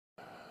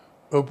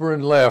Uber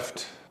and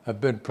Lyft have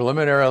been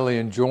preliminarily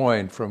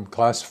enjoined from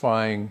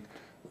classifying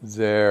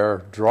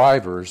their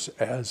drivers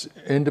as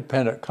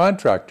independent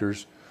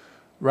contractors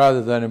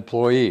rather than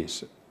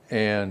employees.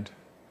 And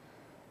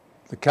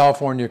the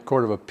California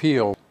Court of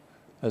Appeal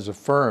has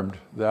affirmed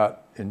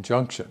that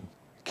injunction.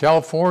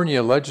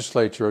 California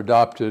legislature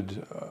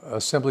adopted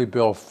Assembly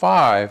Bill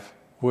 5,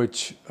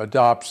 which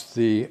adopts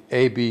the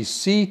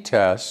ABC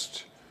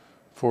test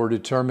for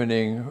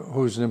determining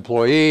who's an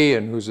employee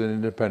and who's an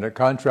independent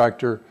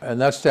contractor.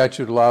 And that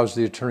statute allows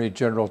the Attorney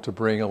General to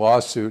bring a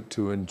lawsuit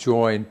to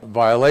enjoin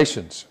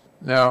violations.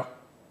 Now,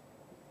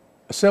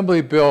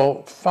 Assembly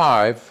Bill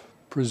 5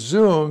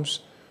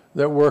 presumes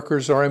that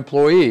workers are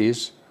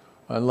employees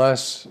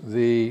unless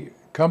the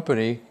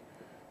company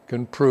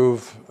can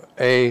prove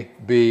A,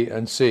 B,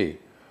 and C.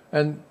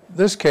 And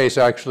this case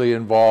actually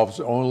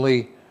involves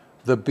only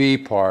the B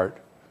part,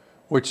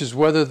 which is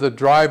whether the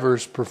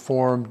drivers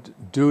performed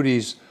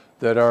duties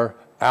that are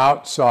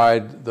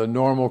outside the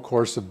normal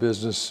course of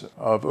business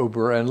of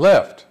Uber and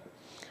Lyft.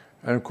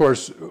 And of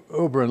course,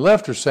 Uber and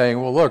Lyft are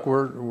saying, well, look,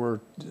 we're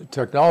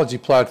technology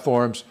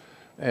platforms,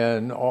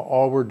 and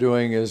all we're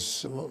doing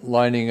is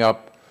lining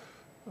up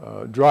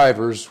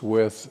drivers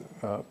with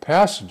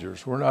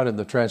passengers. We're not in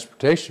the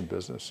transportation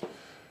business.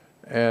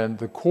 And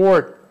the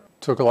court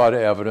took a lot of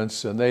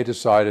evidence, and they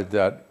decided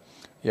that,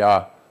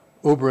 yeah,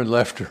 Uber and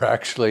Lyft are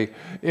actually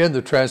in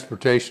the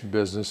transportation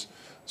business,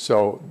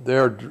 so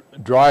their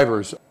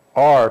drivers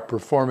are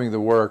performing the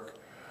work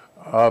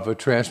of a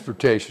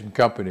transportation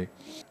company.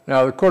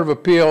 Now, the Court of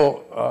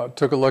Appeal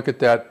took a look at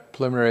that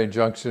preliminary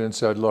injunction and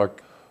said,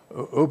 look,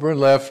 Uber and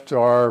Lyft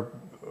are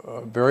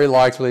very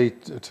likely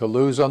to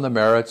lose on the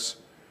merits,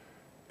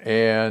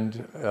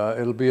 and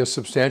it'll be a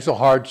substantial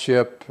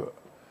hardship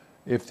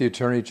if the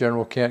Attorney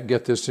General can't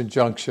get this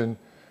injunction.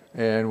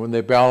 And when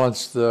they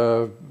balance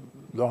the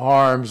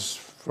harms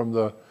from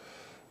the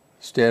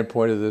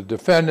standpoint of the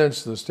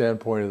defendants, the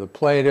standpoint of the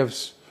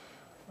plaintiffs,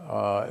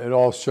 it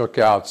all shook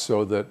out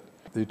so that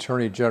the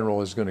Attorney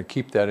General is going to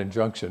keep that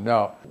injunction.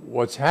 Now,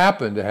 what's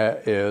happened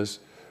is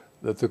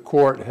that the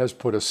court has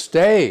put a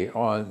stay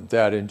on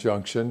that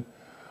injunction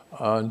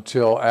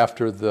until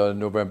after the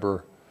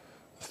November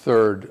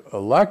 3rd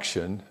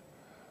election.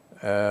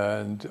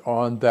 And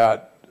on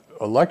that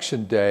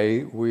election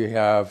day, we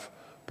have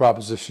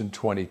Proposition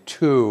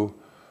 22,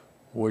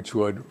 which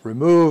would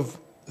remove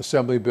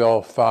Assembly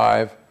Bill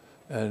 5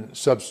 and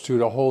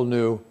substitute a whole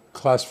new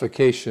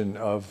classification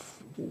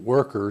of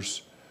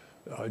workers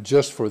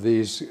just for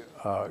these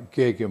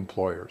gig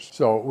employers.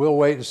 So we'll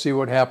wait and see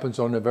what happens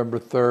on November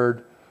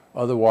 3rd.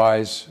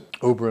 Otherwise,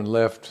 Uber and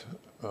Lyft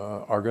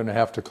are going to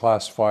have to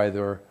classify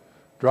their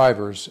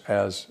drivers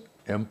as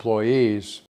employees.